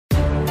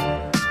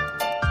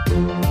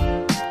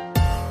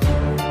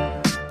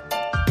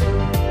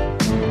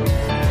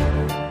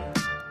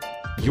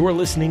You're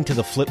listening to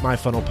the Flip My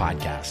Funnel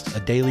podcast, a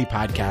daily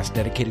podcast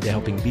dedicated to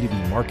helping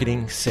B2B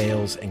marketing,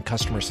 sales, and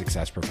customer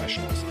success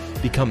professionals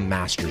become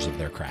masters of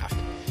their craft.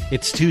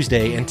 It's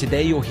Tuesday, and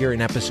today you'll hear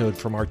an episode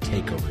from our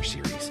Takeover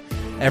series.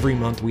 Every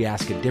month, we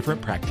ask a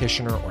different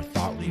practitioner or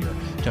thought leader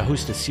to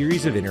host a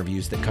series of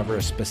interviews that cover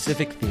a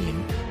specific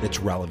theme that's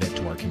relevant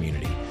to our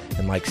community.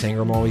 And like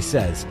Sangram always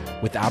says,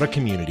 without a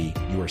community,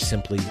 you are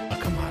simply a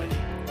commodity.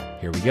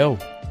 Here we go.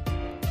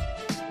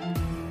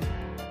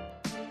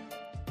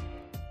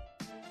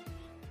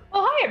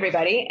 Well, hi,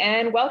 everybody,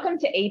 and welcome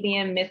to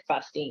ABM Myth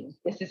Busting.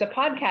 This is a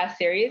podcast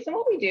series, and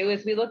what we do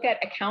is we look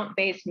at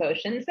account-based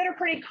motions that are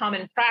pretty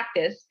common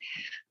practice,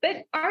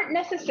 but aren't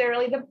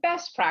necessarily the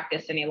best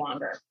practice any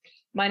longer.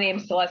 My name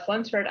is Celeste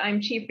Lunsford.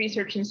 I'm Chief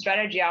Research and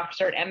Strategy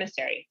Officer at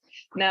Emissary.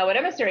 Now, what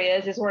Emissary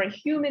is we're a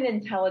human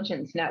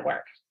intelligence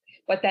network.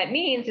 What that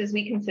means is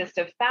we consist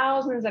of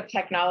thousands of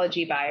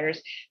technology buyers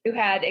who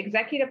had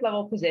executive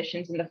level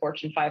positions in the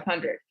Fortune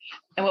 500.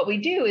 And what we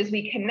do is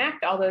we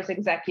connect all those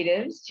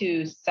executives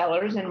to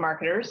sellers and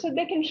marketers so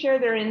they can share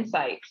their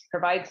insights,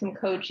 provide some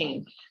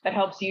coaching that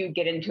helps you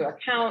get into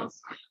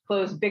accounts,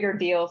 close bigger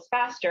deals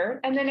faster,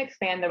 and then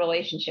expand the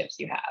relationships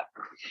you have.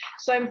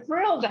 So I'm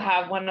thrilled to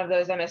have one of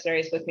those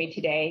emissaries with me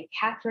today,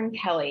 Catherine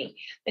Kelly.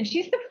 And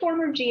she's the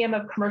former GM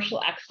of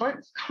Commercial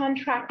Excellence,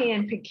 Contracting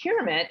and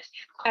Procurement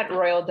at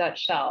Royal Dutch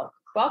Shell.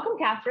 Welcome,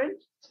 Catherine.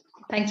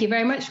 Thank you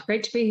very much.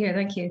 Great to be here.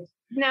 Thank you.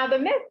 Now, the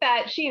myth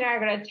that she and I are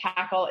going to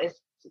tackle is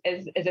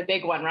a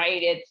big one,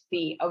 right? It's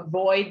the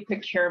avoid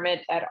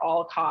procurement at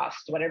all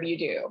costs, whatever you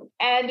do.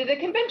 And the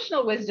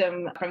conventional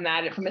wisdom from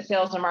that, from a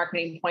sales and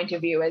marketing point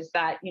of view, is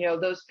that,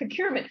 those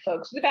procurement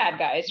folks, the bad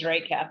guys,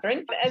 right,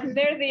 Catherine? And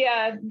they're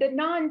the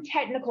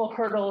non-technical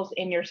hurdles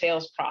in your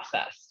sales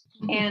process.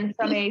 And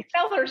from a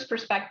seller's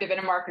perspective and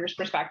a marketer's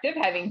perspective,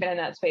 having been in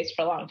that space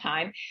for a long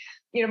time,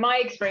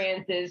 my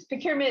experience is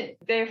procurement,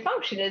 their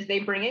function is they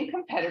bring in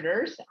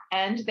competitors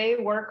and they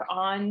work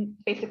on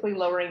basically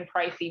lowering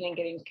pricing and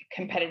getting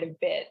competitive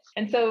bids.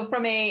 And so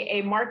from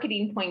a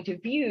marketing point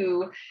of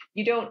view,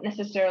 you don't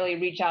necessarily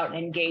reach out and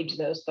engage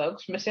those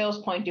folks. From a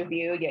sales point of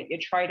view, you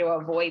try to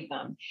avoid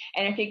them.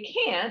 And if you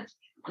can't,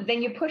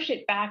 then you push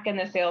it back in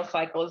the sales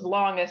cycle as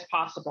long as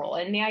possible.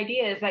 And the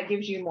idea is that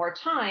gives you more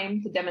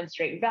time to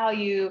demonstrate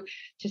value,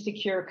 to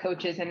secure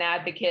coaches and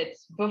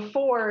advocates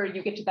before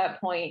you get to that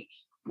point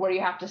where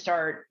you have to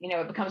start,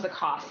 it becomes a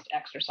cost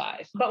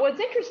exercise. But what's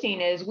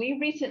interesting is we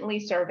recently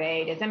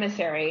surveyed as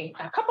Emissary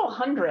a couple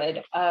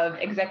hundred of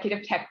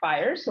executive tech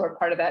buyers who are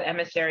part of that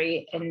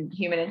Emissary and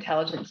Human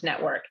Intelligence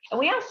Network.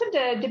 And we asked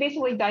them to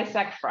basically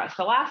dissect for us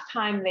the last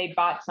time they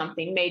bought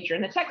something major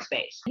in the tech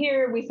space.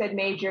 Here we said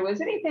major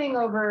was anything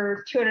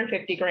over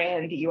 250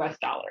 grand US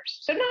dollars.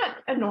 So not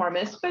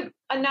enormous, but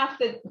enough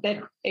that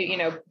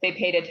they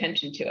paid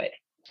attention to it.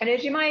 And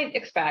as you might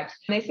expect,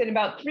 they said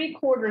about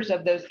 3/4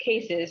 of those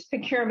cases,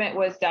 procurement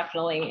was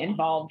definitely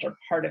involved or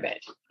part of it.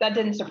 That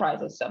didn't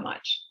surprise us so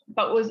much.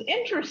 But what was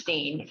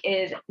interesting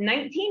is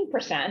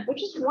 19%,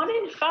 which is 1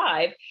 in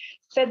 5,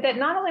 said that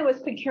not only was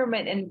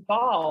procurement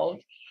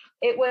involved,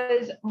 it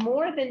was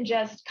more than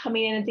just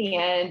coming in at the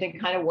end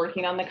and kind of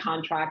working on the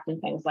contract and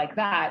things like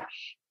that.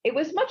 It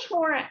was much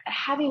more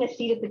having a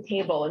seat at the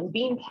table and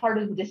being part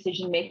of the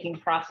decision-making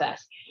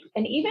process,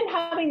 and even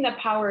having the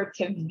power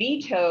to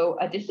veto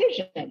a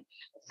decision.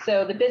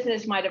 So the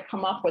business might have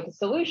come up with a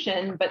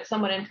solution, but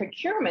someone in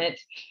procurement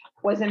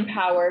was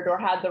empowered or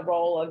had the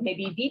role of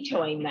maybe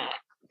vetoing that.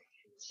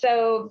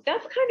 So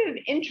that's kind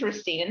of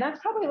interesting, and that's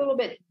probably a little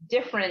bit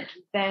different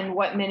than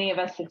what many of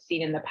us have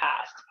seen in the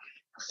past.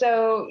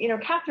 So,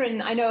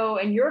 Catherine, I know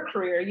in your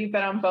career, you've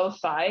been on both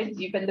sides.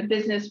 You've been the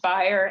business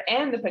buyer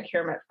and the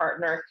procurement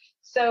partner.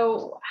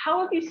 So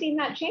how have you seen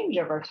that change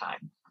over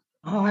time?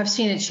 Oh, I've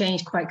seen it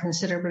change quite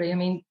considerably. I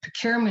mean,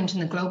 procurement in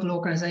the global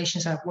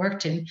organizations I've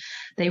worked in,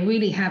 they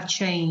really have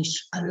changed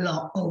a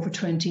lot over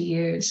 20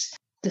 years.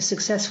 The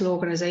successful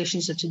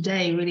organizations of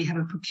today really have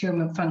a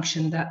procurement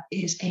function that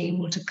is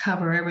able to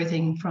cover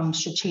everything from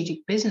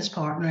strategic business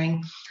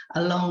partnering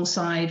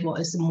alongside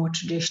what is the more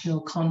traditional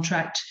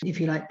contract,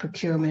 if you like,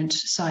 procurement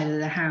side of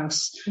the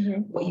house.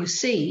 Mm-hmm. What you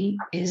see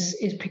is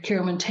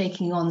procurement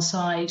taking on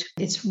side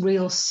its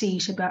real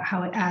seat about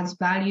how it adds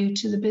value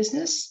to the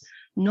business,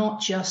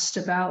 not just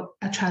about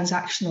a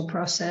transactional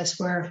process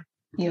where,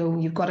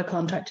 you've got a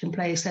contract in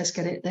place, let's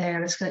get it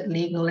there, let's get it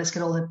legal, let's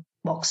get all the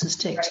boxes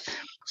ticked. Right.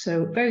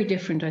 So very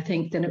different, I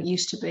think, than it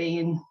used to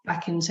be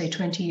back in, say,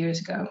 20 years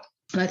ago.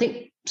 And I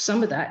think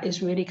some of that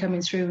is really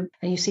coming through,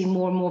 and you see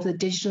more and more of the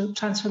digital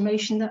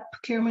transformation that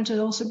procurement is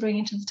also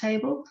bringing to the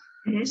table.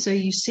 Mm-hmm. So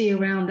you see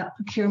around that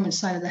procurement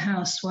side of the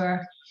house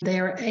where they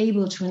are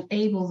able to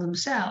enable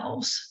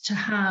themselves to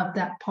have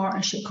that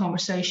partnership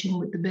conversation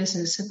with the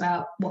business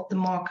about what the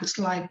market's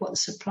like, what the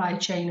supply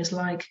chain is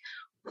like,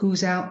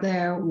 who's out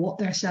there, what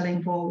they're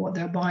selling for, what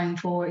they're buying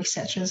for,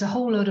 etc. There's a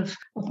whole lot of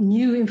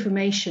new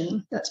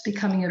information that's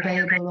becoming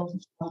available all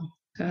the time.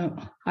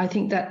 So I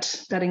think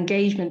that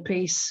engagement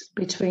piece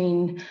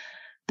between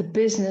the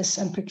business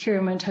and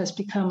procurement has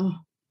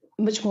become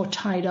much more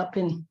tied up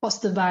in what's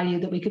the value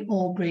that we can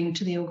all bring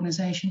to the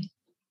organization.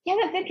 Yeah,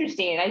 that's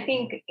interesting. I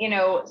think,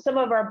 some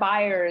of our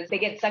buyers, they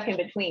get stuck in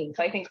between.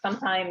 So I think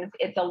sometimes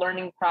it's a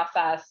learning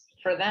process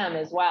for them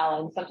as well.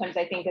 And sometimes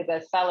I think as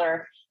a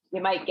seller,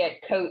 you might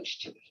get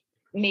coached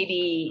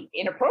maybe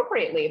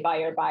inappropriately by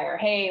your buyer.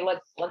 Hey,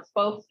 let's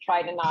both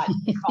try to not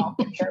call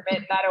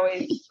procurement. That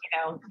always,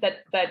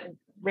 that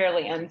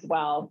rarely ends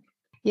well.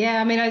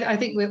 Yeah, I mean, I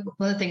think one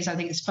of the things I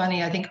think is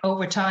funny, I think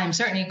over time,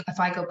 certainly if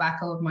I go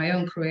back over my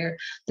own career,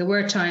 there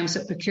were times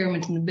that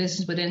procurement and the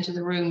business would enter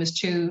the room as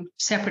two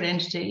separate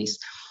entities.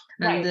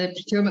 And Right. The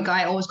procurement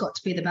guy always got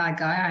to be the bad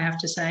guy, I have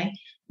to say.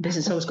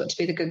 Business always got to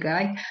be the good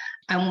guy.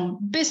 And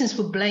business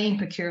would blame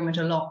procurement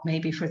a lot,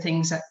 maybe for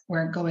things that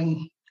weren't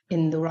going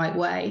in the right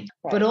way.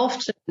 Right. But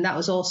often that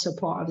was also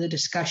part of the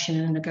discussion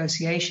and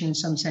negotiation in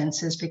some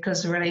senses,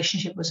 because the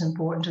relationship was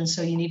important. And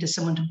so you needed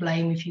someone to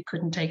blame if you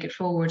couldn't take it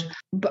forward.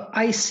 But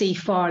I see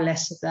far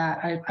less of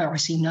that. I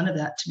see none of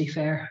that, to be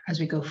fair, as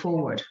we go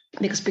forward,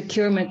 because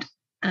procurement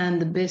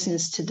and the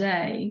business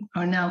today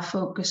are now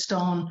focused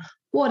on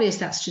what is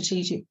that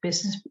strategic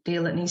business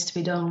deal that needs to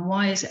be done?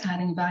 Why is it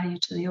adding value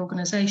to the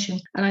organization?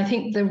 And I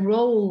think the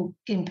role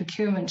in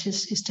procurement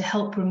is to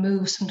help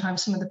remove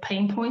sometimes some of the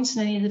pain points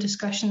in any of the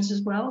discussions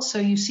as well. So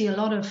you see a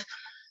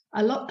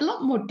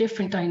lot more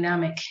different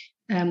dynamic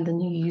than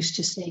you used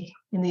to see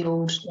in the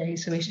old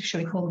days. So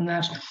shall we call them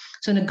that?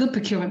 So a good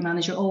procurement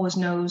manager always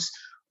knows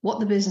what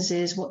the business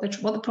is, what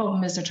the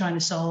problem is they're trying to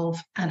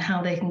solve, and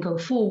how they can go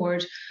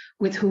forward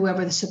with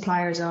whoever the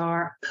suppliers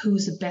are,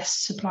 who's the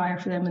best supplier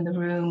for them in the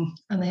room,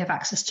 and they have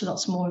access to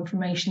lots more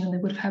information than they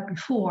would have had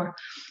before.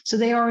 So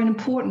they are an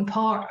important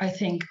part, I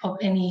think, of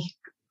any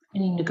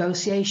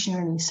negotiation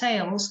or any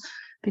sales,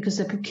 because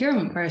the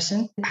procurement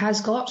person has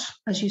got,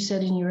 as you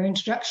said in your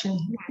introduction,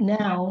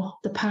 now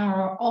the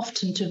power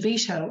often to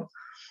veto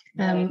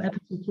a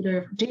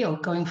particular deal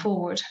going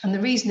forward. And the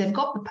reason they've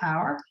got the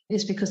power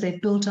is because they've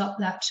built up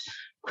that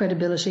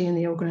credibility in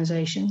the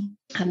organization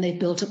and they've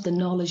built up the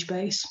knowledge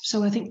base.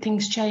 So I think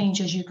things change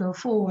as you go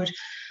forward.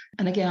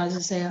 And again, as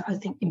I say, I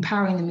think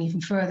empowering them even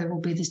further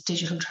will be this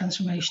digital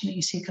transformation that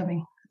you see coming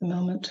at the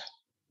moment.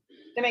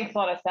 That makes a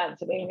lot of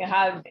sense. I mean, you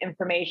have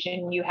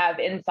information, you have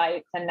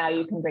insights, and now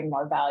you can bring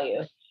more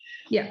value.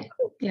 Yeah.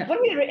 One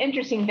of the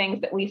interesting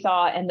things that we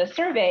saw in the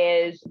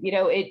survey is,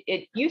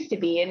 it used to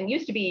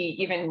be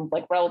even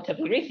like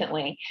relatively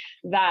recently,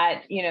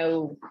 that,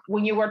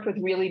 when you worked with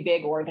really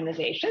big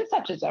organizations,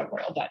 such as a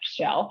Royal Dutch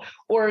Shell,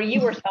 or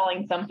you were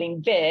selling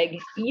something big,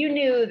 you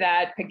knew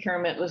that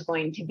procurement was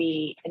going to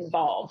be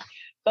involved.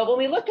 But when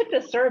we looked at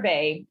the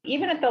survey,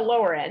 even at the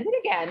lower end, and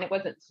again, it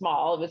wasn't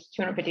small, it was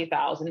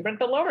 250,000, but at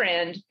the lower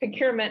end,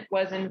 procurement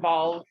was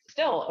involved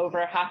still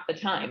over half the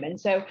time. And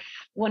so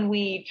when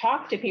we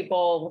talk to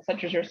people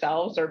such as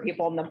yourselves or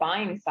people on the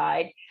buying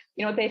side,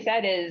 what they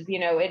said is,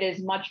 it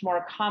is much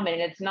more common.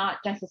 It's not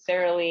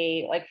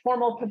necessarily like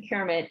formal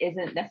procurement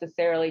isn't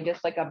necessarily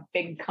just like a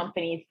big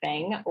company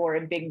thing or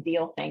a big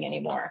deal thing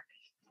anymore.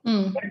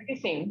 What have you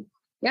seen?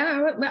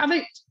 Yeah, I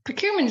mean,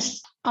 procurement,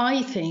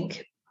 I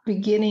think,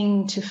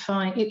 beginning to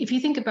find, if you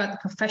think about the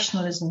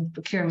professionalism of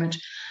procurement,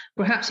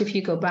 perhaps if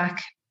you go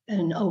back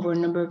and over a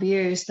number of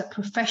years, that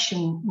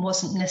profession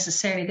wasn't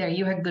necessarily there.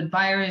 You had good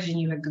buyers and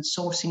you had good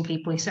sourcing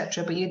people,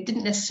 etc., but you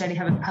didn't necessarily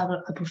have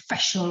a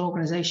professional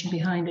organization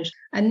behind it.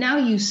 And now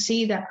you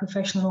see that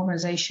professional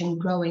organization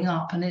growing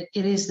up, and it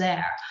is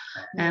there.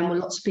 And with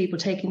lots of people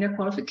taking their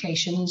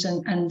qualifications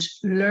and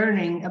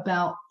learning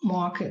about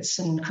markets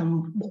and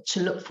what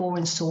to look for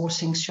in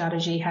sourcing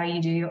strategy, how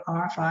you do your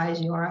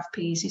RFIs, your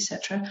RFPs,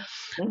 etc.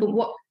 But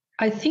what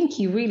I think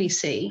you really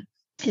see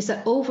is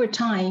that over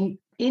time,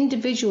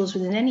 individuals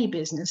within any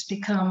business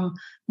become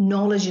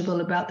knowledgeable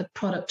about the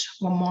product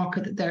or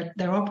market that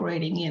they're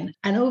operating in.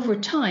 And over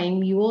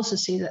time, you also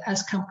see that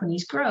as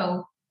companies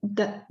grow,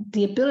 that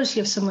the ability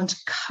of someone to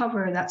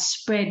cover that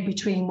spread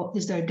between what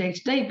is their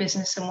day-to-day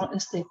business and what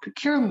is the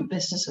procurement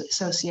business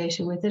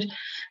associated with it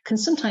can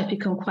sometimes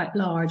become quite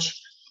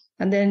large.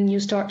 And then you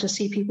start to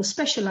see people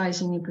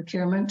specializing in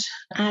procurement,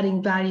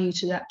 adding value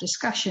to that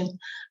discussion.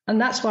 And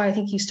that's why I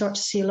think you start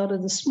to see a lot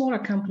of the smaller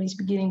companies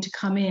beginning to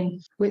come in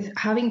with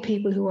having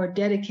people who are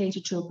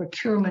dedicated to a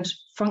procurement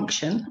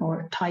function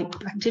or type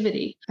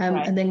activity,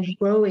 and then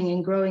growing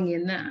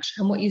in that.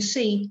 And what you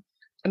see,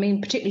 I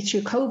mean, particularly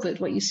through COVID,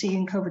 what you see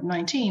in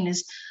COVID-19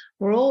 is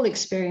we're all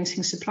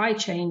experiencing supply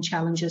chain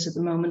challenges at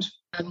the moment,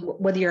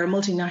 whether you're a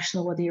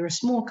multinational, whether you're a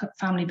small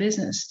family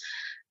business.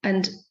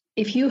 And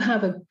if you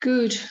have a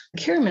good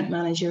procurement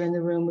manager in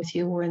the room with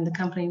you or in the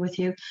company with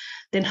you,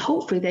 then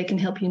hopefully they can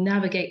help you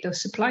navigate those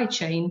supply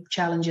chain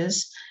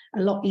challenges a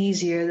lot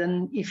easier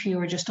than if you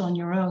were just on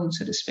your own,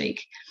 so to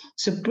speak.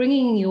 So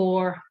bringing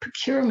your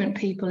procurement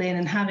people in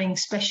and having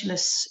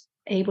specialists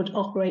able to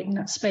operate in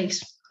that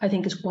space, I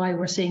think is why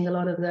we're seeing a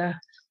lot of the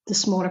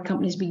smaller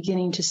companies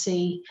beginning to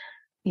see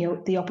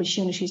the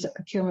opportunities that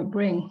procurement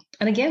bring.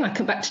 And again, I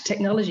come back to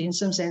technology in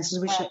some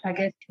senses, which I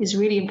guess is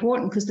really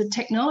important because the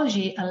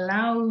technology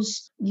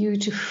allows you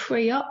to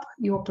free up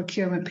your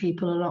procurement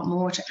people a lot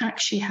more to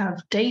actually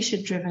have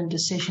data-driven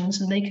decisions,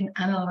 and they can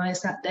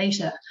analyze that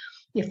data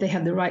if they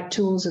have the right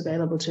tools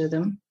available to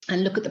them,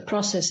 and look at the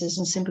processes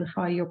and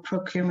simplify your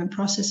procurement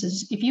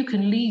processes. If you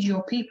can lead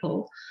your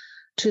people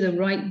to the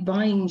right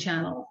buying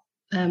channel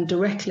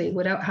directly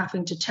without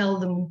having to tell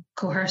them,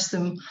 coerce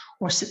them,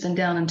 or sit them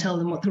down and tell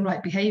them what the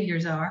right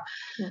behaviors are,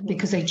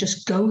 because they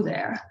just go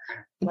there,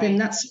 then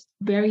that's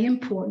very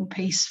important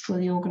piece for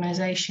the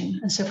organization.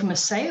 And so from a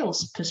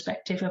sales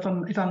perspective,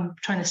 if I'm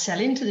trying to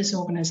sell into this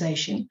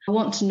organization, I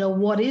want to know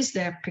what is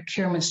their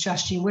procurement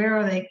strategy, where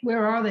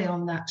are they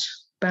on that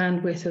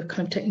bandwidth of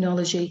kind of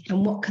technology,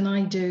 and what can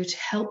I do to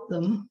help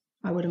them,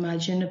 I would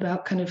imagine,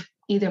 about kind of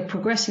either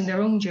progressing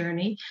their own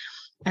journey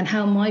and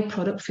how my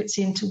product fits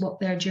into what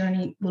their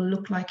journey will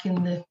look like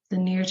in the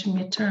near to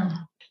midterm.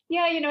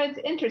 Yeah, it's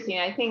interesting.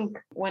 I think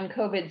when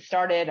COVID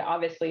started,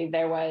 obviously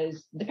there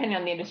was, depending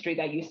on the industry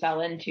that you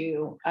sell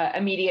into,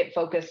 immediate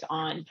focus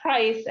on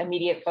price,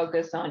 immediate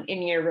focus on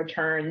in-year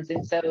returns.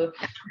 And so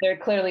there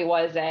clearly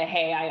was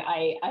hey,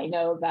 I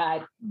know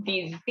that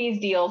these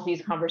deals,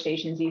 these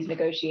conversations, these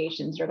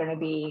negotiations are going to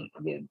be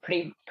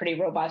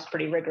pretty robust,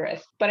 pretty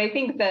rigorous. But I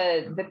think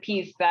the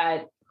piece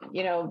that,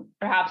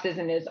 perhaps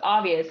isn't as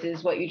obvious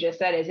is what you just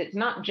said, is it's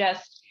not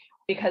just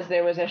because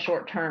there was a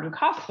short-term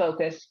cost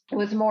focus. It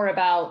was more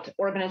about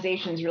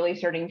organizations really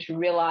starting to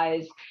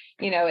realize,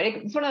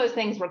 it's one of those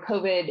things where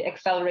COVID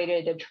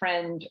accelerated a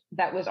trend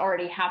that was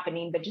already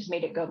happening, but just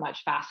made it go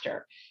much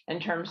faster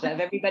in terms of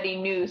everybody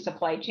knew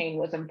supply chain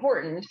was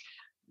important.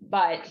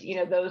 But,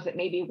 those that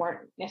maybe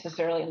weren't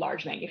necessarily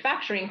large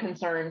manufacturing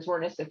concerns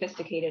weren't as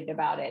sophisticated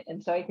about it.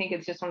 And so I think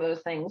it's just one of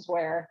those things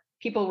where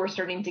people were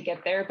starting to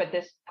get there, but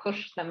this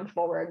pushed them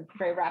forward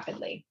very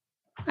rapidly.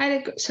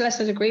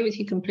 Celeste, I'd agree with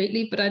you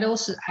completely, but I'd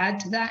also add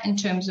to that in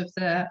terms of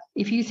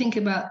if you think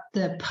about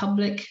the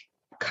public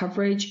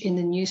coverage in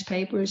the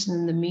newspapers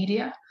and in the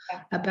media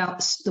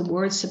about the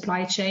word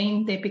supply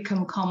chain, they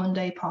become common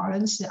day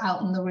parlance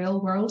out in the real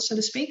world, so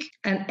to speak.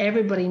 And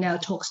everybody now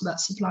talks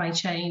about supply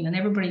chain, and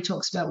everybody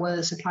talks about whether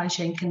the supply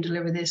chain can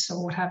deliver this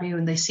or what have you.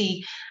 And they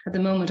see, at the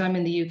moment, I'm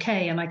in the UK,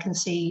 and I can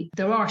see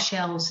there are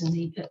shelves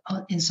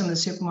in some of the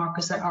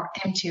supermarkets that are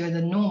emptier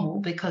than normal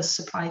because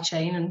supply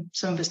chain, and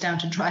some of it's down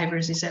to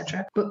drivers,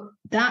 etc. But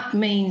that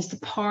means the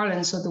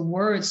parlance of the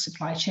word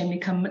supply chain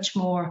become much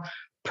more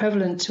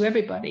prevalent to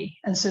everybody.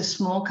 And so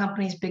small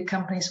companies, big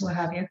companies, what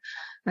have you.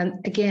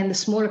 And again, the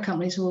smaller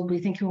companies will be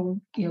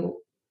thinking,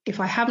 if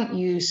I haven't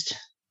used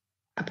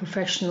a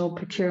professional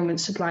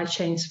procurement supply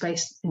chain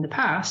space in the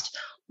past,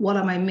 what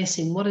am I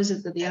missing? What is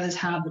it that the others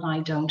have that I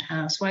don't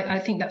have? So I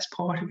think that's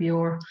part of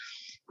your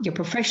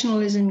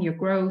professionalism, your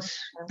growth,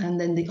 and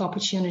then the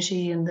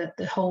opportunity, and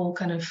the whole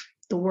kind of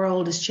the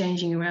world is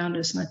changing around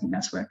us. And I think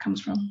that's where it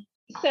comes from.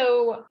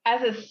 So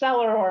as a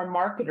seller or a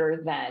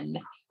marketer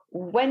then,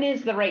 when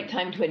is the right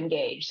time to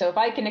engage? So if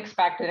I can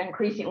expect that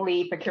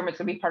increasingly procurement's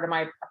going to be part of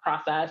my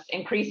process,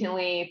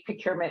 increasingly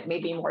procurement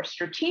may be more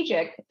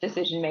strategic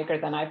decision maker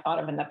than I've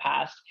thought of in the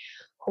past,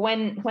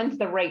 when's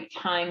the right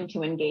time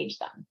to engage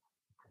them?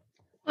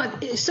 Well,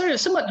 it sort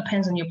of somewhat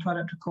depends on your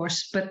product, of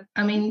course. But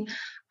I mean,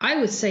 I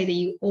would say that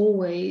you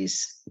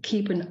always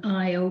keep an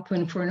eye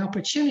open for an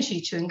opportunity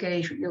to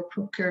engage with your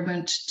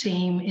procurement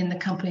team in the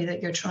company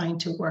that you're trying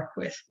to work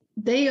with.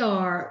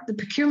 The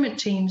procurement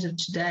teams of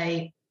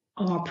today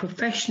are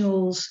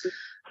professionals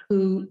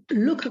who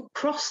look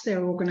across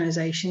their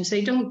organizations.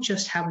 They don't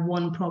just have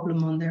one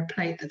problem on their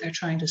plate that they're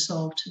trying to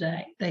solve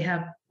today. They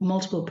have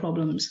multiple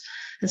problems.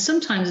 And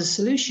sometimes a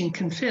solution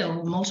can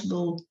fill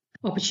multiple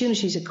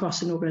opportunities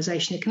across an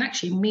organization. It can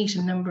actually meet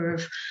a number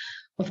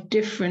of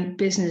different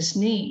business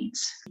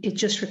needs. It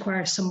just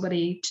requires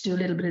somebody to do a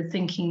little bit of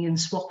thinking and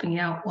swapping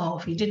out, well,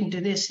 if you didn't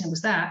do this and it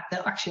was that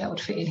would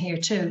fit in here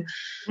too.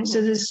 Mm-hmm.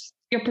 So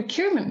your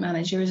procurement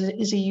manager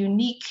is a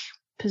unique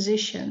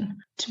position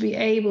to be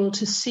able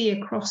to see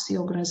across the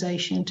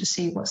organization to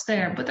see what's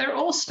there. But they're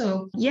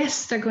also,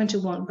 yes, they're going to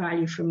want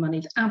value for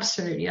money.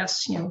 Absolutely.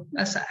 That's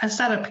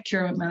at a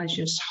procurement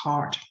manager's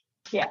heart.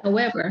 Yeah.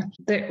 However,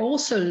 they're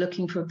also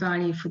looking for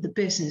value for the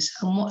business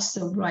and what's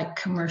the right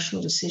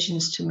commercial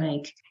decisions to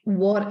make.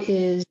 What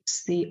is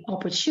the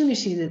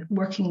opportunity that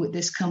working with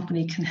this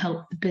company can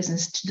help the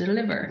business to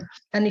deliver?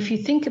 And if you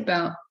think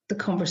about the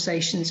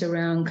conversations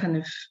around kind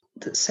of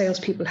that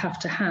salespeople have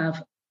to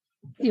have,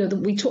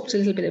 we talked a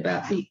little bit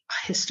about the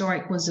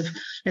historic ones of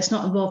let's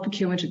not involve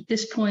procurement at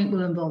this point,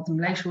 we'll involve them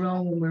later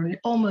on when we're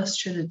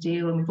almost through the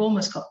deal and we've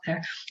almost got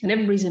there and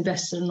everybody's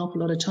invested an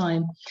awful lot of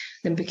time.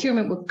 Then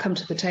procurement will come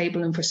to the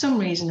table and for some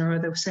reason or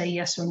other say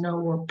yes or no,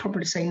 or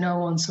probably say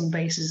no on some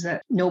basis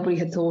that nobody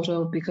had thought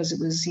of because it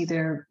was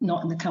either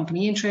not in the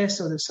company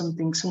interest or there's some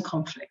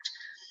conflict.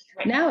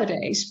 Right.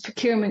 Nowadays,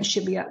 procurement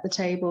should be at the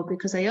table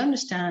because they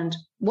understand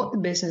what the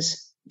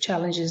business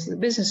challenges the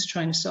business is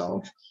trying to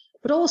solve,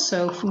 but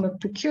also from a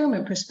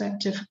procurement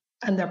perspective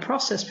and their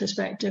process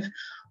perspective,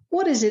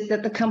 what is it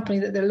that the company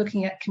that they're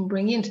looking at can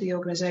bring into the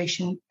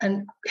organization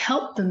and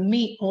help them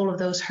meet all of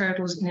those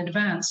hurdles in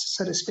advance,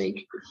 so to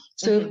speak.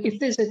 So if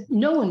there's a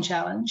known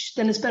challenge,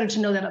 then it's better to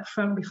know that up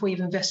front before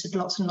you've invested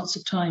lots and lots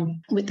of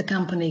time with the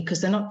company,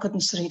 because they're not going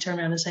to suddenly turn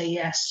around and say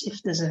yes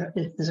if there's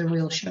a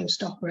real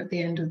showstopper at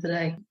the end of the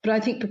day. But I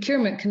think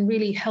procurement can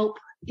really help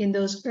in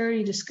those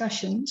early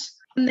discussions.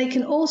 And they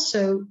can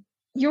also,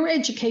 you're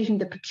educating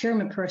the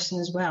procurement person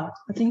as well.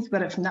 I think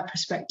about it from that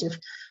perspective.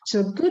 So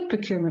a good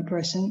procurement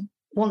person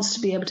wants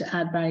to be able to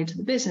add value to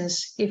the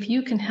business. If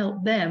you can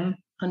help them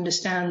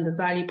understand the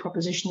value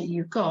proposition that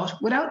you've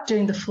got without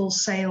doing the full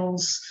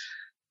sales,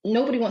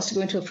 nobody wants to go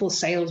into a full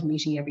sales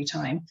meeting every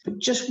time, but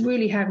just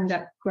really having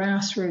that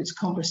grassroots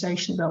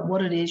conversation about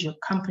what it is your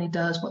company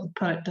does, what the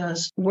product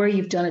does, where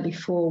you've done it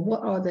before,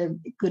 what are the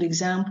good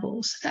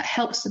examples. That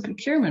helps the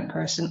procurement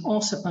person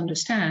also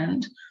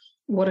understand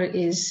what it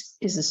is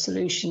a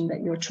solution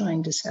that you're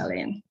trying to sell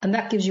in. And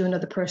that gives you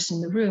another person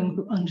in the room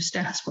who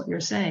understands what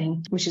you're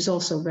saying, which is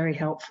also very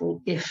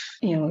helpful. If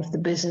the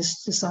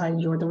business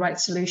decides you're the right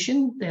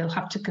solution, they'll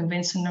have to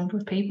convince a number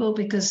of people,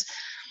 because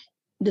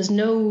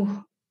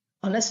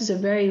unless it's a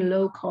very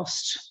low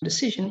cost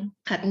decision,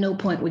 at no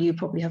point will you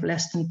probably have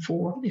less than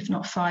 4, if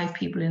not 5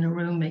 people in a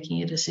room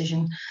making a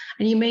decision.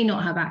 And you may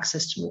not have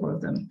access to all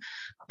of them.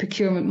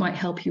 Procurement might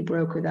help you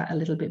broker that a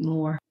little bit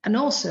more. And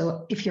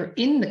also, if you're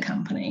in the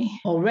company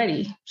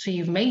already, so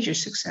you've made your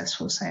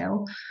successful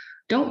sale,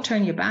 don't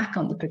turn your back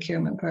on the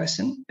procurement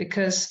person,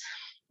 because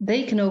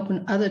they can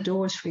open other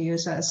doors for you,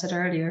 as I said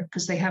earlier,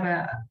 because they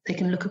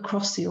can look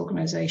across the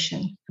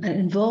organization and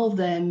involve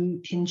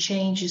them in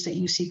changes that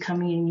you see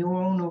coming in your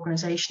own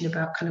organization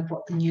about kind of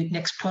what the new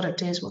next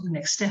product is, what the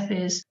next step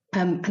is,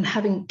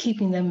 and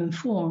keeping them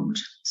informed.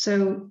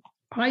 So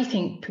I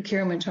think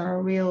procurement are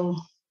a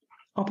real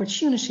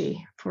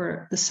opportunity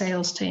for the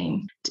sales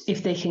team,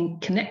 if they can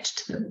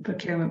connect to the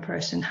procurement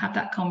person, have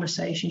that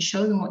conversation,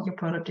 show them what your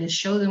product is,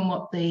 show them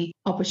what the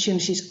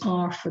opportunities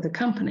are for the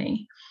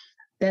company.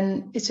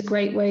 Then it's a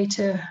great way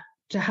to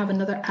have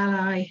another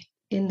ally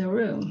in the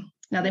room.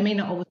 Now, they may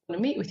not always want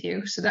to meet with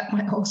you, so that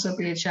might also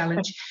be a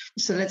challenge.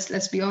 So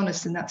let's be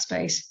honest in that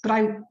space.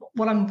 But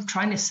what I'm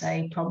trying to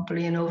say,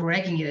 probably, and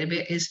over-egging it a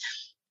bit, is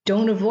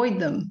don't avoid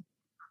them.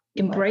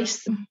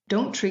 Embrace them.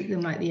 Don't treat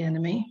them like the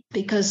enemy,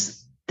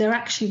 because they're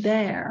actually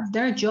there.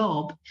 Their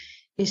job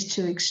is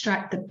to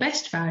extract the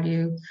best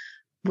value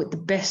with the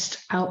best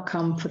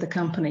outcome for the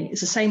company.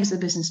 It's the same as the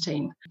business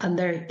team. And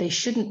they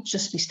shouldn't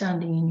just be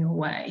standing in your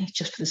way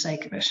just for the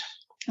sake of it.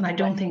 And I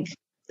don't think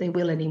they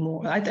will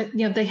anymore.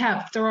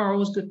 There are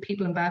always good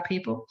people and bad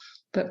people,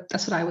 but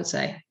that's what I would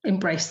say.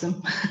 Embrace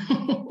them.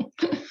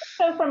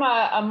 So from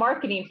a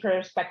marketing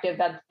perspective,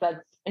 that's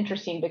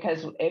interesting,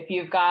 because if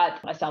you've got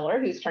a seller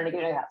who's trying to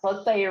get into that, so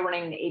let's say you're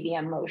running an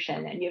ABM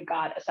motion and you've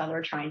got a seller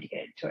trying to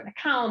get into an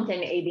account,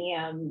 and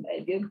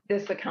ABM,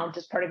 this account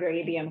is part of your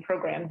ABM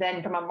program,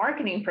 then from a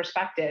marketing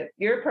perspective,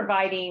 you're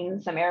providing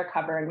some air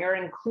cover and you're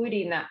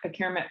including that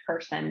procurement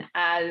person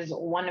as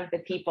one of the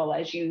people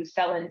as you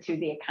sell into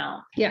the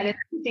account. Yeah. And it's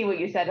see what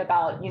you said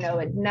about,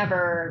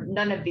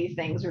 none of these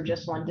things are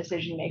just one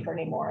decision maker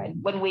anymore.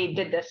 And when we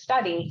did this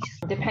study,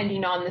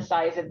 depending on the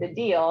size of the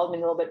deal, a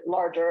little bit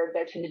larger,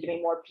 there tended to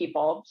be more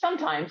people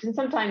sometimes. And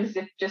sometimes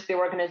if just the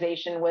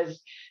organization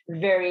was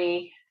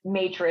very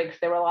matrix,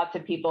 there were lots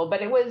of people,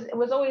 but it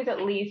was always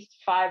at least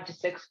 5 to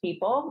 6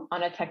 people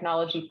on a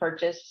technology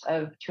purchase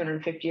of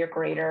 250 or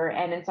greater,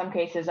 and in some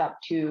cases up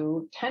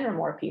to 10 or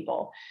more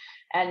people.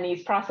 And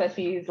these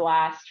processes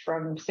last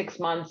from 6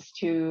 months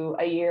to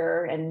a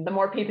year. And the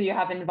more people you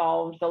have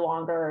involved, the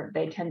longer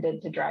they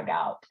tended to drag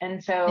out.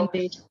 And so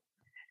Indeed.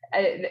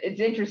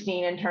 It's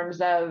interesting in terms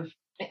of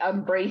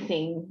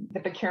embracing the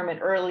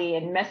procurement early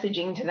and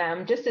messaging to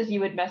them, just as you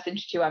would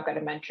message to, I've got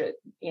a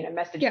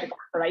message to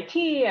corporate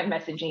IT, I'm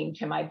messaging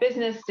to my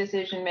business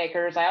decision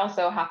makers. I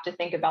also have to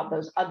think about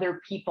those other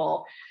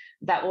people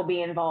that will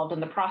be involved in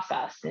the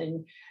process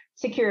in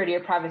security or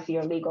privacy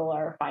or legal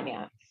or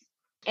finance.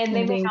 And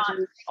they may not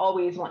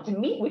always want to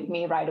meet with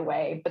me right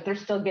away, but they're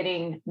still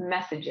getting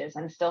messages.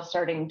 I'm still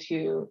starting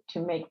to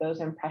make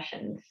those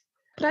impressions.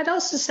 But I'd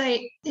also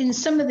say in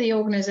some of the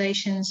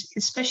organizations,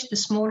 especially the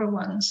smaller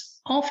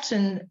ones,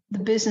 often the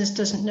business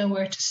doesn't know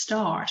where to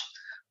start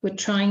with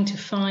trying to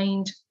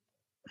find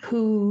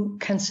who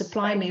can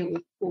supply me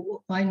with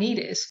what my need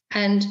is.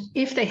 And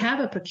if they have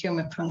a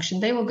procurement function,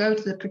 they will go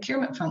to the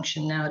procurement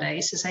function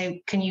nowadays to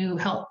say, can you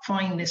help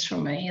find this for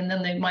me? And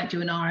then they might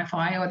do an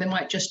RFI, or they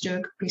might just do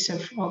a piece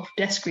of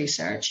desk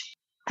research.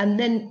 And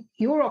then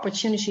your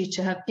opportunity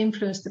to have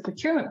influenced the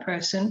procurement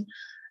person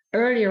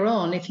earlier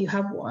on, if you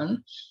have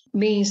one,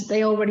 means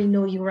they already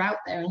know you're out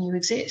there and you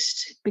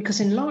exist.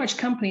 Because in large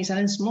companies and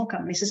in small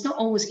companies, it's not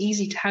always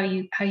easy to how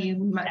you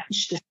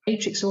manage the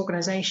matrix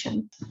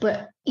organization.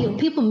 But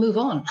people move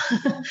on,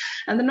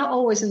 and they're not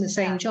always in the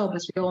same job,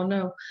 as we all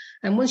know.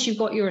 And once you've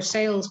got your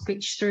sales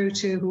pitch through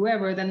to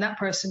whoever, then that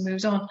person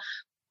moves on.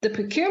 The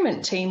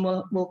procurement team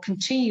will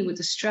continue with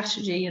the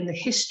strategy and the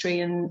history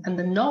and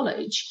the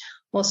knowledge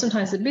Well,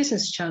 sometimes the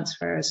business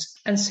transfers.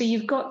 And so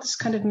you've got this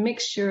kind of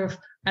mixture of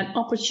an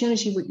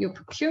opportunity with your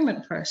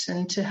procurement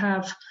person to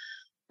have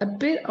a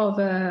bit of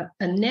a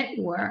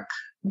network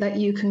that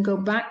you can go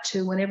back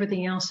to when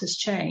everything else has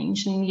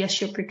changed. And yes,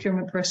 your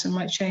procurement person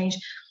might change,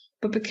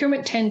 but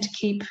procurement tend to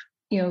keep,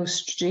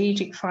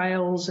 strategic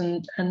files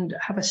and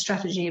have a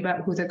strategy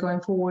about who they're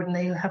going forward. And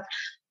they'll have,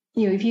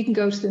 if you can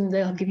go to them,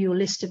 they'll give you a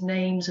list of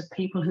names of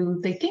people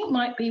who they think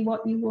might be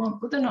what you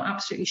want, but they're not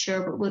absolutely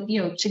sure. But,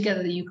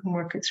 together you can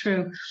work it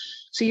through.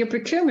 So your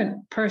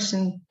procurement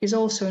person is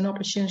also an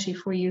opportunity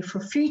for you for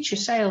future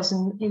sales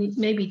and in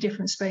maybe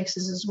different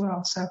spaces as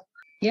well. So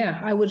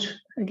yeah, I would,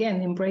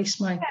 again, embrace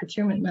my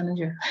procurement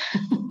manager.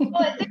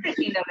 Well, it's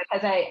interesting, though,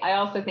 because I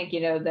also think,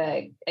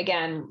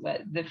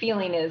 the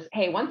feeling is,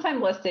 hey, once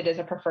I'm listed as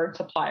a preferred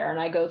supplier and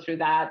I go through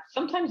that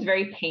sometimes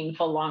very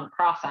painful, long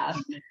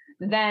process,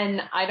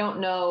 then I don't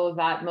know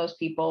that most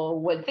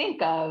people would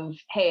think of,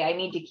 hey, I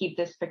need to keep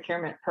this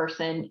procurement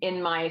person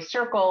in my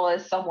circle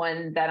as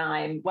someone that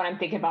when I'm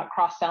thinking about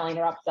cross-selling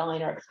or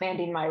upselling or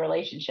expanding my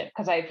relationship,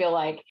 because I feel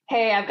like,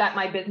 hey, I've got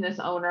my business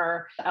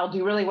owner, I'll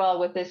do really well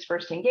with this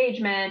first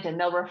engagement and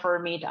they'll refer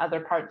me to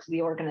other parts of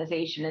the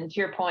organization. And to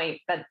your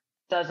point, that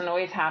doesn't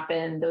always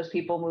happen. Those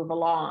people move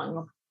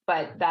along,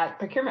 but that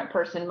procurement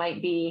person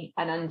might be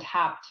an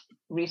untapped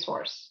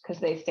resource because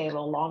they stay a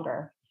little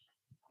longer.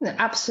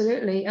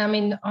 Absolutely. I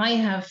mean, I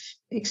have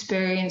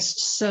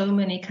experienced so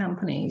many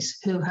companies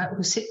who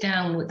sit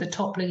down with the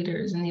top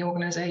leaders in the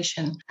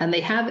organization and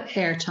they have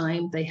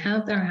airtime, they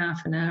have their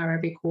half an hour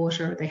every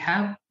quarter, they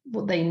have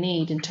what they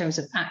need in terms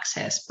of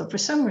access. But for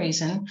some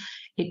reason,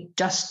 it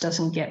just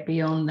doesn't get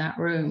beyond that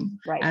room.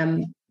 Right.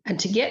 And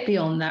to get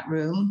beyond that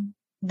room,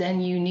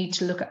 then you need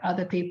to look at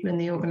other people in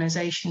the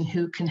organization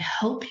who can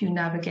help you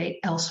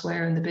navigate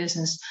elsewhere in the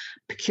business.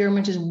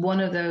 Procurement is one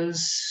of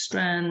those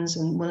strands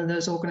and one of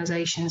those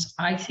organizations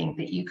I think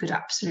that you could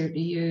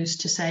absolutely use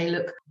to say,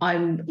 look,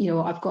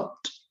 I've got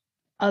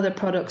other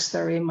products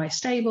that are in my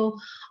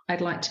stable.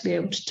 I'd like to be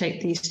able to take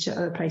these to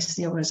other places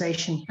in the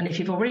organization. And if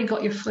you've already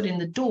got your foot in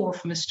the door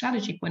from a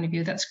strategy point of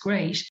view, that's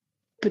great.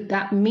 But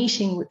that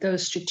meeting with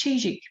those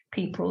strategic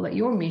people that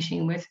you're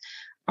meeting with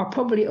are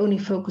probably only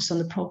focused on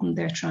the problem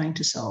they're trying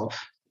to solve.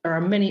 There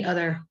are many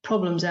other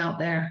problems out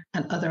there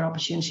and other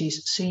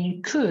opportunities. So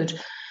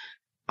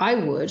I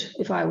would,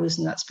 if I was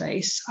in that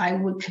space, I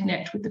would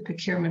connect with the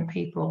procurement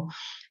people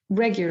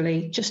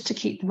regularly just to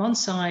keep them on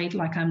side,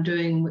 like I'm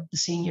doing with the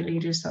senior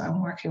leaders that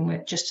I'm working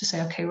with, just to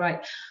say, okay,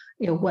 right,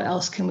 what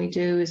else can we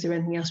do? Is there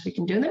anything else we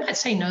can do? And they might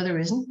say, no, there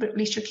isn't, but at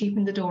least you're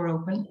keeping the door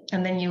open.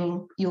 And then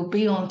you'll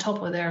be on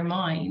top of their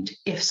mind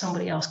if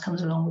somebody else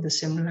comes along with a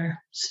similar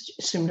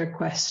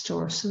quest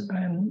or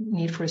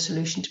need for a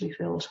solution to be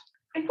filled.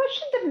 And what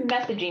should the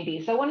messaging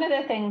be? So one of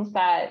the things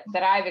that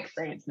I've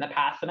experienced in the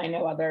past, and I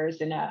know others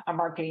in a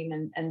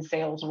marketing and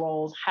sales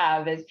roles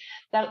have, is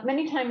that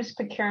many times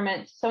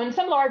procurement, so in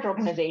some large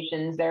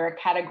organizations, there are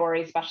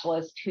category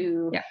specialists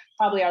who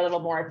probably are a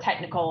little more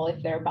technical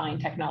if they're buying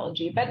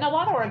technology. But in a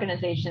lot of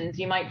organizations,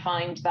 you might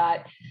find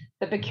that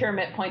the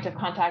procurement point of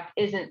contact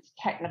isn't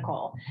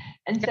technical.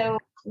 And so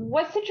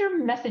what should your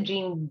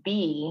messaging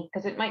be?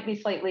 Because it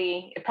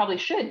probably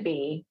should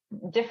be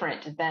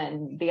different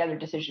than the other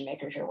decision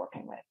makers you're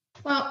working with.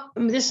 Well,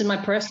 this is my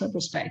personal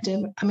perspective.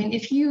 I mean,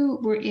 if you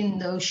were in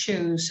those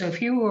shoes, so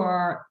if you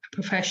are a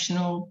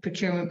professional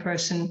procurement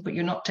person, but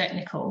you're not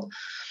technical,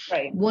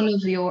 right, one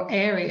of your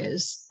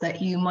areas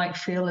that you might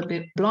feel a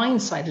bit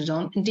blindsided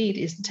on, indeed,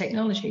 is the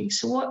technology.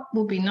 So what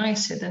would be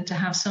nicer than to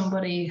have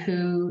somebody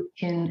who,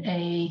 in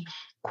a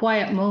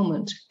quiet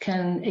moment,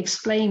 can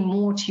explain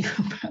more to you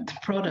about the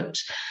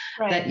product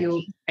that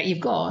you've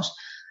got,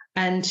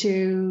 and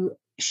to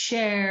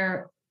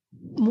share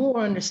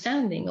more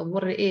understanding of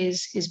what it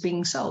is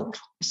being sold,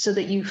 so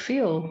that you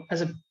feel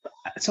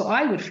so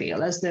I would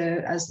feel as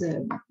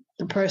the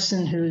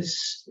person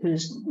who's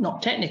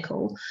not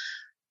technical,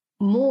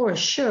 more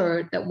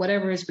assured that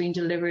whatever is being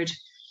delivered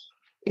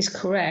is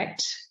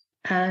correct,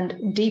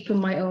 and deepen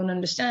my own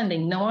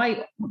understanding.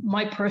 Now,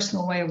 my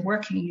personal way of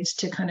working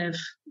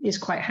is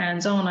quite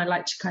hands-on. I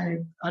like to kind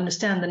of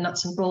understand the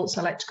nuts and bolts.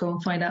 I like to go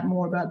and find out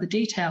more about the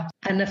detail.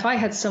 And if I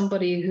had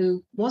somebody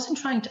who wasn't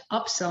trying to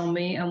upsell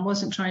me and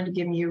wasn't trying to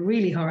give me a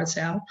really hard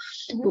sell,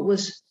 but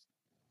was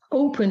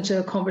open to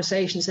a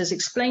conversation, says,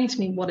 explain to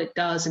me what it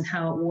does and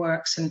how it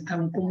works, and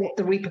what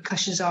the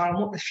repercussions are and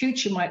what the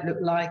future might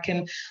look like,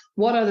 and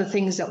what are the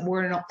things that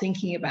we're not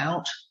thinking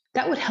about,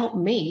 that would help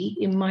me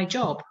in my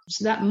job.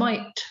 So that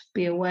might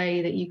be a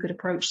way that you could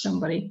approach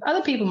somebody.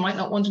 Other people might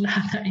not want to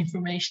have that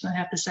information, I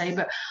have to say,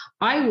 but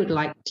I would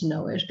like to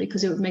know it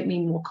because it would make me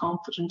more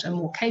confident and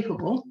more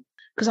capable,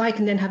 because I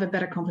can then have a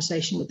better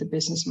conversation with the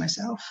business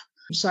myself.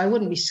 So I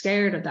wouldn't be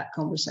scared of that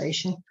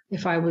conversation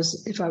if I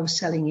was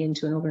selling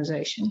into an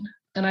organization.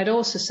 And I'd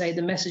also say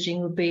the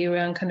messaging would be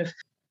around kind of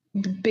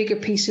the bigger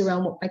piece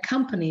around what my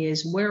company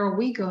is. Where are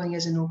we going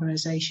as an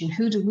organization?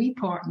 Who do we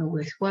partner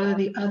with? What are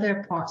the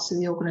other parts of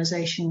the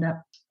organization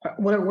that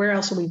where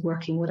else are we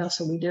working? What else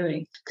are we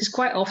doing? Because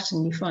quite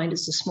often you find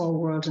it's a small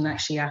world, and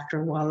actually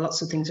after a while,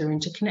 lots of things are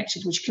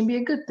interconnected, which can be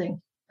a good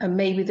thing. And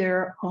maybe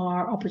there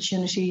are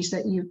opportunities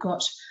that you've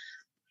got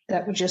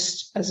that were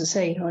just, as I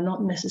say, are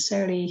not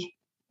necessarily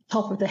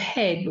top of the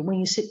head, but when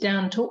you sit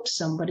down and talk to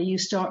somebody, you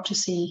start to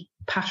see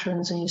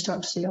patterns and you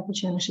start to see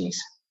opportunities.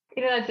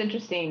 That's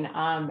interesting.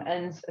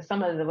 And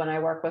when I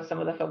work with some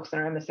of the folks in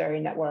our emissary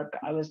network,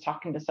 I was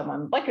talking to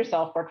someone like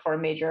yourself, work for a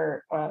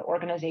major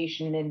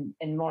organization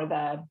in more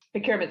the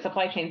procurement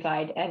supply chain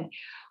side. And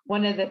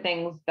one of the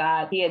things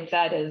that he had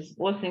said is,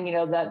 listen,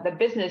 the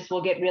business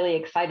will get really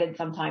excited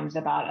sometimes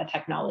about a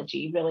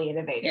technology, really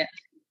innovative. Yeah.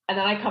 And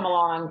then I come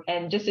along,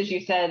 and just as you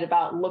said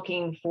about I'm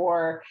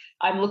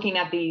looking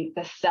at the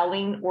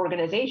selling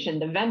organization,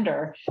 the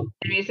vendor.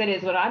 And he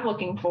said, what I'm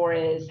looking for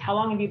is, how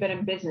long have you been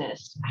in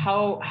business?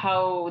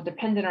 How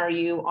dependent are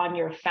you on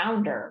your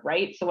founder,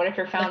 right? So what if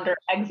your founder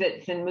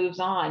exits and moves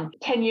on?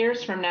 10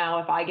 years from now,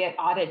 if I get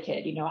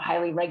audited, a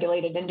highly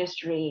regulated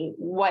industry,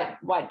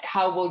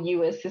 how will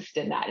you assist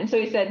in that? And so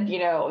he said,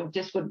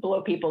 just would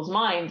blow people's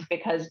minds,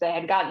 because they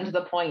had gotten to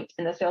the point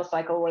in the sales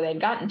cycle where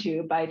they'd gotten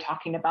to by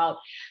talking about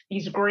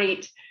these great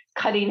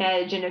cutting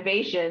edge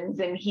innovations,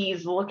 and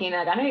he's looking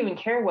at, I don't even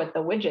care what the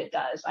widget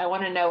does. I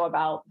want to know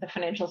about the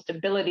financial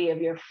stability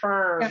of your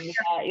firm,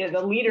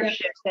 the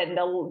leadership, and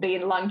the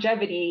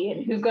longevity,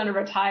 and who's going to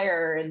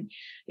retire. And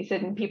he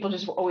said, and people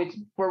just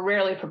were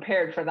rarely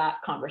prepared for that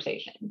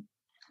conversation.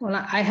 Well,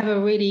 I have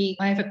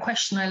a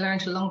question I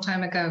learned a long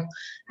time ago,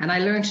 and I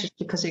learned it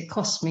because it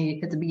cost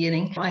me at the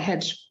beginning. I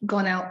had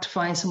gone out to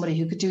find somebody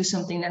who could do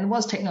something, and it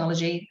was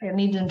technology. I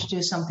needed them to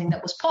do something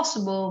that was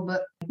possible,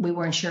 but we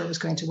weren't sure it was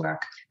going to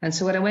work. And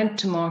so when I went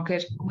to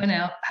market, went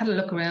out, had a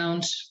look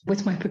around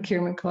with my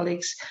procurement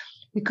colleagues.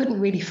 We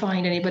couldn't really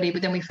find anybody,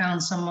 but then we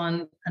found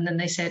someone, and then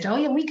they said, oh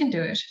yeah, we can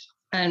do it.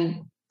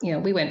 And,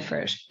 we went for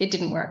it. It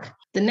didn't work.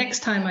 The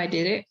next time I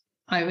did it,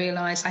 I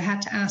realized I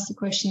had to ask the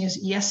question is,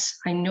 yes,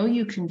 I know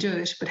you can do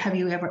it, but have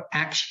you ever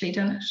actually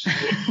done it?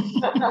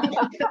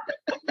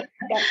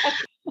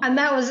 And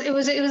it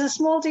was a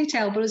small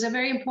detail, but it was a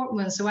very important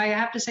one. So I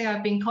have to say,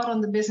 I've been caught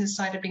on the business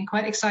side. I've been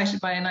quite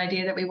excited by an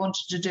idea that we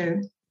wanted to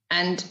do.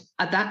 And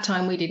at that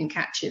time, we didn't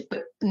catch it.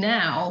 But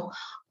now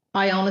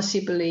I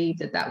honestly believe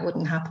that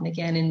wouldn't happen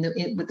again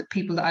with the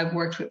people that I've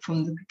worked with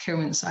from the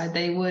procurement side.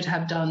 They would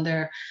have done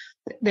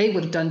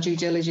due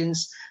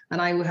diligence.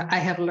 And I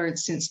have learned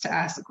since to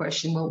ask the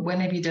question, well, when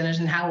have you done it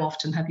and how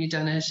often have you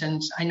done it? And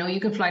I know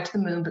you can fly to the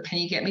moon, but can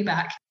you get me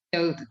back?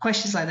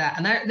 Questions like that.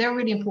 And they're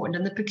really important.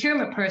 And the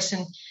procurement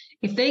person,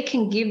 if they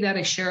can give that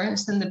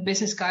assurance, then the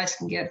business guys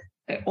can get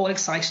all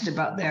excited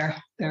about their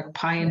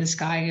pie in the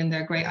sky and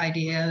their great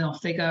idea, and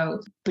off they go.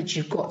 But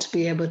you've got to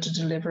be able to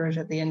deliver it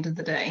at the end of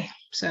the day.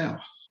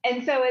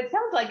 And so it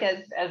sounds like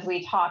as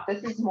we talk,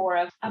 this is more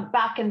of a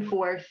back and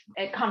forth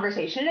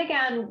conversation. And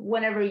again,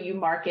 whenever you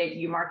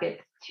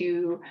market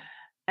to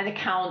an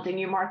account and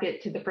you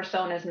market to the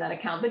personas in that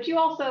account, but you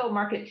also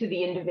market to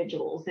the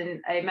individuals. And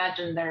I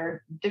imagine there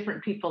are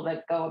different people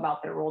that go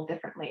about their role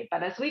differently.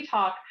 But as we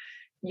talk,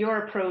 your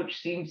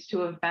approach seems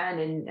to have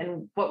been,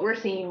 and what we're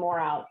seeing more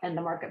out in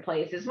the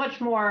marketplace is much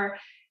more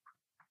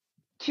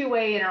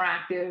two-way,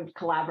 interactive,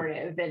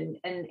 collaborative.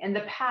 And in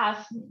the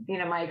past,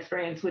 my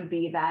experience would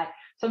be that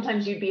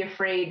sometimes you'd be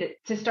afraid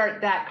to start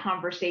that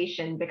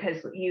conversation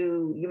because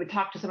you would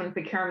talk to someone in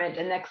procurement,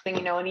 and next thing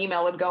you know, an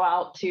email would go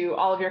out to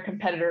all of your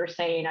competitors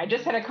saying, I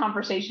just had a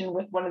conversation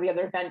with one of the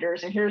other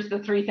vendors, and here's the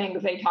 3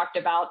 things they talked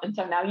about. And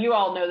so now you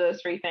all know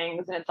those 3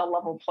 things, and it's a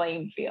level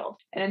playing field.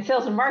 And in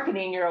sales and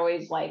marketing, you're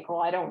always like, well,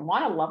 I don't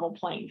want a level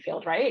playing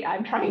field, right?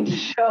 I'm trying to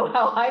show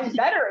how I'm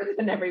better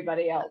than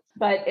everybody else.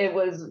 But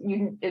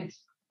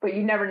but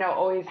you never know,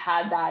 always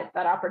had that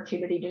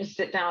opportunity to just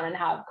sit down and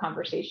have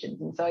conversations.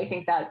 And so I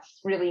think that's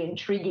really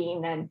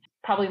intriguing and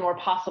probably more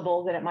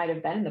possible than it might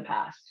have been in the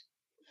past.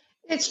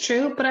 It's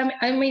true, but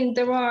I mean,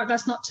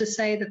 that's not to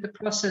say that the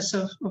process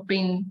of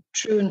being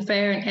true and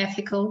fair and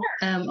ethical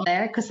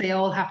there, because they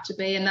all have to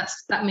be, and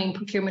that means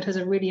procurement has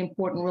a really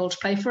important role to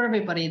play for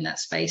everybody in that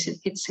space.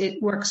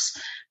 It works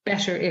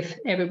better if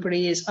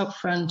everybody is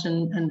upfront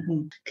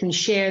and can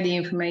share the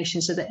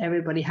information so that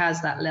everybody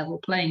has that level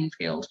playing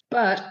field.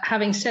 But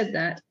having said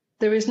that,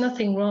 there is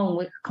nothing wrong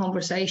with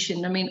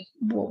conversation. I mean,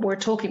 what we're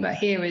talking about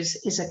here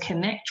is a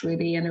connect,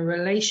 really, and a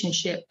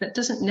relationship that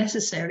doesn't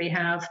necessarily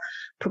have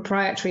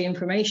proprietary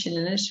information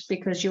in it,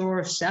 because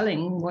you're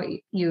selling what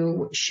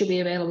you should be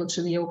available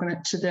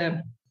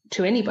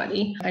to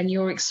anybody, and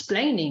you're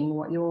explaining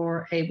what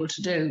you're able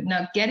to do.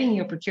 Now, getting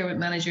your procurement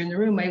manager in the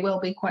room may well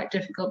be quite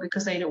difficult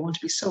because they don't want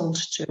to be sold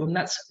to, and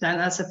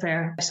that's a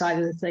fair side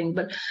of the thing.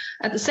 But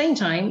at the same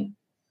time,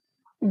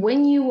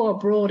 when you are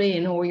brought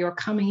in or you're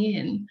coming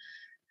in,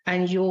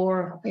 and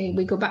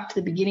we go back to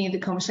the beginning of the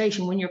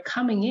conversation, when you're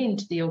coming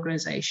into the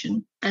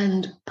organization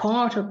and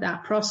part of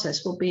that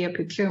process will be a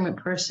procurement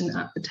person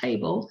at the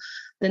table,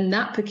 then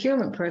that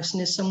procurement person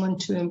is someone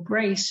to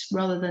embrace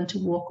rather than to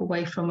walk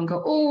away from and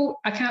go, oh,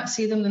 I can't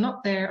see them, they're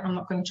not there, I'm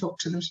not going to talk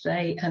to them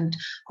today, and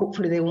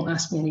hopefully they won't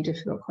ask me any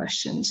difficult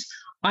questions.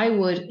 I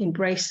would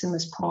embrace them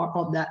as part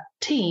of that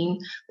team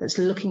that's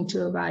looking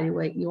to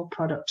evaluate your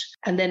product.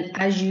 And then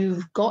as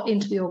you've got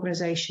into the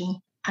organization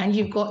and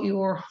you've got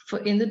your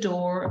foot in the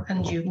door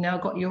and you've now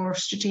got your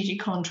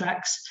strategic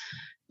contracts,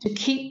 to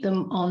keep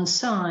them on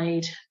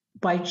side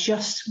by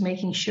just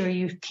making sure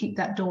you keep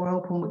that door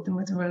open with them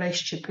with a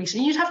relationship piece.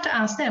 And you'd have to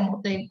ask them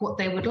what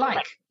they would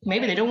like.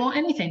 Maybe they don't want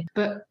anything,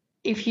 but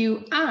if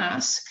you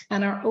ask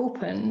and are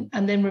open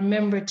and then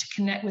remember to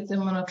connect with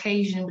them on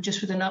occasion,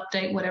 just with an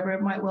update, whatever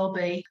it might well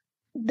be,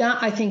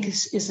 that I think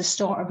is the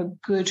start of a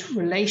good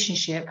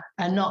relationship,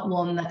 and not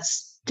one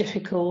that's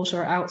difficult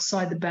or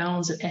outside the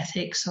bounds of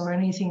ethics or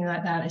anything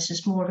like that. It's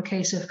just more of a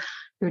case of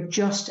you're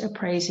just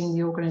appraising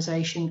the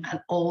organization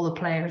and all the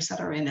players that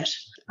are in it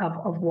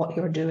of what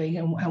you're doing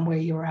and where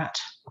you're at.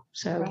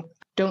 So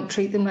don't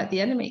treat them like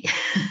the enemy.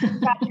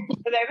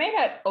 They may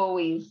not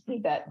always be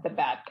the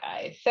bad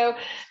guy. So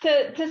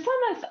to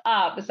sum us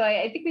up, so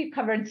I think we've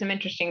covered some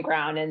interesting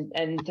ground,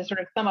 and to sort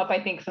of sum up,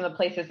 I think some of the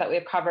places that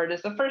we've covered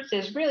is the first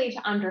is really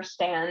to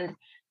understand.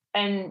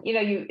 And,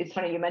 it's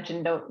funny, you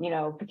mentioned,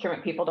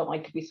 procurement people don't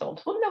like to be sold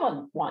to. Well, no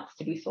one wants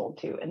to be sold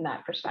to in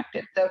that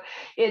perspective. So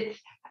it's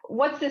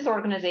what's this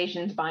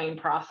organization's buying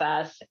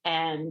process,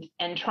 and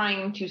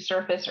trying to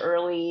surface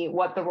early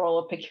what the role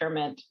of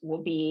procurement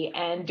will be,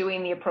 and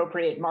doing the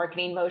appropriate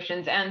marketing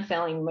motions and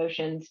selling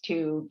motions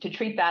to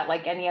treat that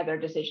like any other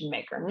decision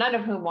maker, none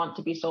of whom want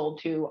to be sold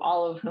to,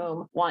 all of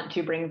whom want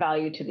to bring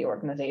value to the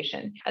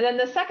organization. And then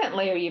the second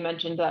layer you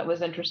mentioned that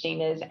was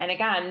interesting is, and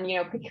again,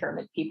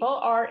 procurement people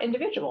are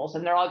individuals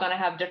and they're all going to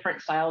have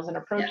different styles and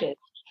approaches. Yeah.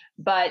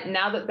 But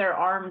now that they're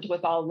armed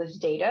with all this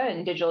data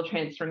and digital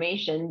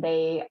transformation,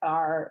 they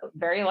are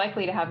very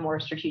likely to have more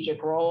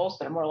strategic roles.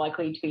 They're more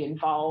likely to be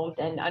involved,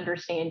 and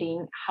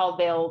understanding how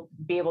they'll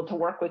be able to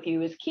work with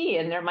you is key.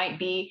 And there might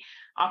be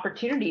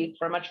opportunities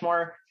for a much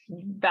more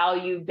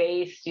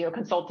value-based,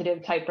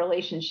 consultative type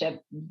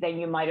relationship than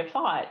you might have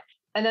thought.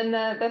 And then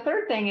the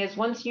third thing is,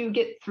 once you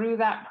get through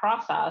that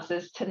process,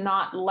 is to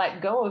not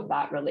let go of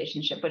that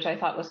relationship, which I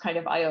thought was kind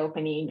of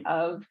eye-opening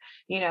of,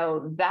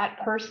 that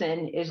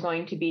person is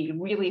going to be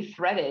really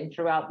threaded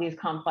throughout these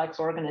complex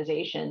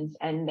organizations,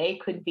 and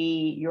they could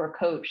be your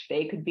coach.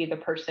 They could be the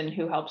person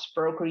who helps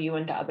broker you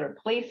into other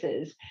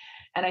places.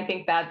 And I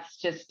think that's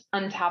just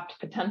untapped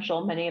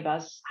potential many of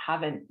us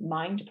haven't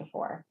mined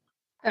before.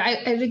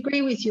 I'd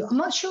agree with you. I'm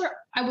not sure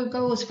I would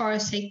go as far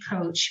as say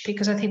coach,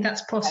 because I think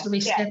that's possibly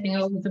stepping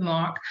over the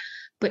mark.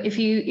 But if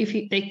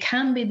they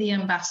can be the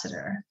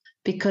ambassador,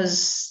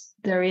 because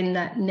they're in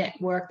that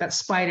network, that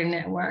spider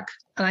network.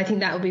 And I think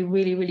that would be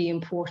really, really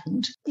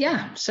important.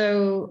 Yeah.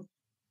 So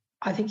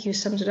I think you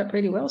summed it up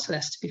really well,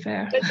 Celeste, to be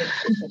fair.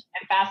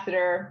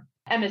 Ambassador,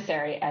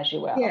 emissary, as you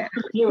will. Yeah,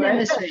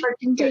 emissary,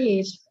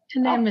 indeed.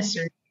 An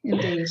emissary.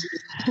 Indeed.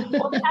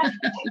 Well, thank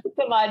you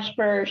so much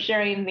for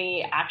sharing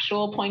the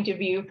actual point of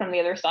view from the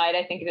other side.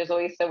 I think it is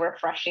always so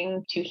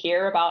refreshing to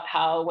hear about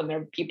how, when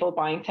there are people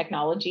buying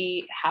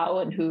technology, how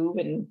and who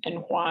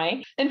and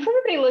why. And for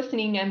everybody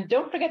listening,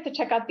 don't forget to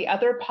check out the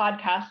other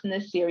podcasts in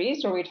this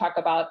series where we talk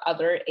about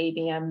other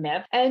ABM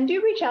myths. And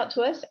do reach out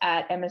to us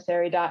at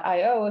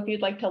emissary.io if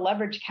you'd like to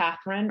leverage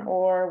Catherine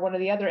or one of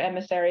the other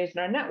emissaries in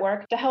our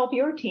network to help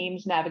your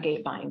teams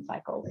navigate buying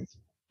cycles.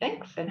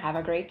 Thanks, and have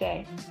a great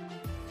day.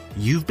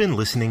 You've been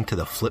listening to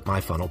the Flip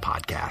My Funnel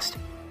podcast.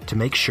 To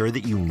make sure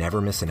that you never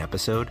miss an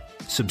episode,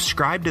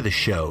 subscribe to the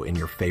show in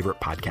your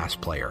favorite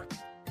podcast player.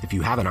 If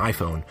you have an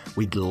iPhone,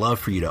 we'd love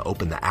for you to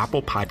open the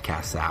Apple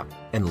Podcasts app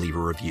and leave a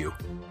review.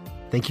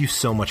 Thank you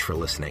so much for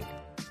listening.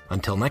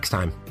 Until next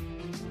time.